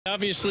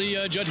Obviously,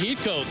 Judd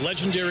Heathcote,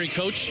 legendary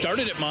coach,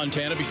 started at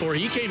Montana before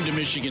he came to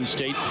Michigan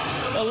State.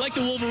 Like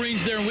the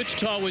Wolverines there in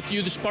Wichita with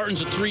you, the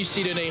Spartans a 3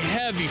 seed and a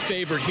heavy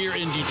favorite here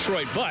in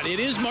Detroit. But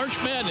it is March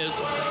Madness,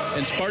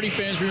 and Sparty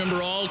fans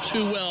remember all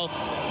too well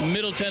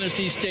Middle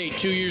Tennessee State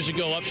 2 years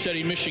ago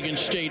upsetting Michigan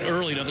State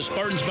early. Now, the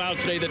Spartans vow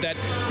today that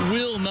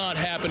will not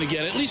happen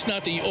again, at least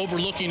not the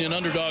overlooking an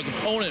underdog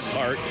opponent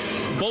part.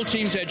 Both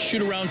teams had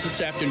shoot-arounds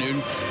this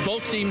afternoon.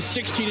 Both teams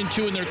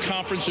 16-2 in their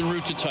conference and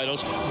route to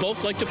titles.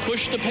 Both like to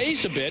push the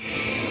pace a bit.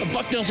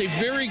 Bucknell's a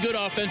very good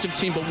offensive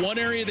team, but one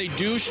area they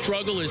do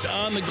struggle is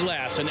on the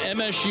glass, and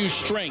MSU's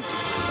strength.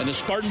 And the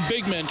Spartan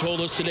big men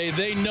told us today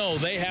they know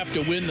they have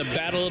to win the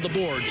battle of the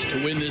boards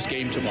to win this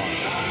game tomorrow.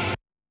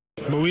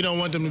 But we don't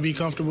want them to be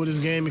comfortable this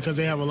game because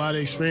they have a lot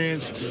of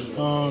experience,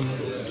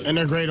 and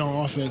they're great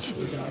on offense.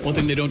 One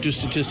thing they don't do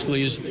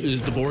statistically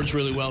is the boards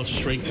really well. It's a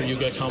strength for you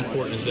guys. How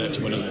important is that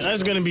to win?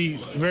 That's going to be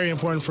very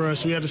important for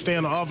us. We have to stay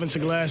on the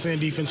offensive glass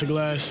and defensive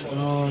glass.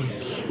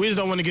 We just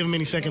don't want to give them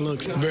any second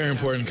looks. Very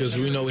important because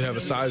we know we have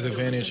a size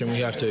advantage and we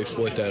have to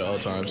exploit that at all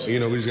times. You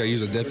know, we just got to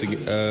use our depth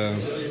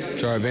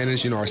to our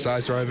advantage, our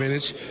size to our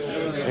advantage.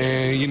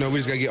 And, we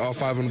just got to get all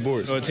 5 on the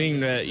boards. So a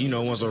team that,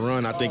 wants to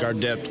run, I think our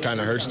depth kind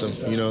of hurts them.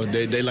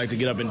 They like to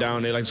get up and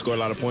down. They like to score a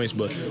lot of points,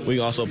 but we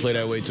also play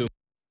that way too.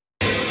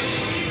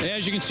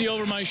 As you can see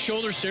over my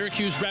shoulder,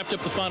 Syracuse wrapped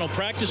up the final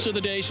practice of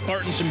the day.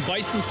 Spartans and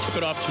Bisons tip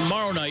it off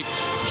tomorrow night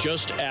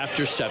just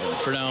after 7.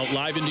 For now,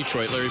 live in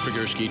Detroit, Larry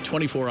Figursky,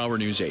 24-Hour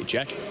News 8.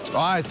 Jack? All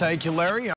right, thank you, Larry.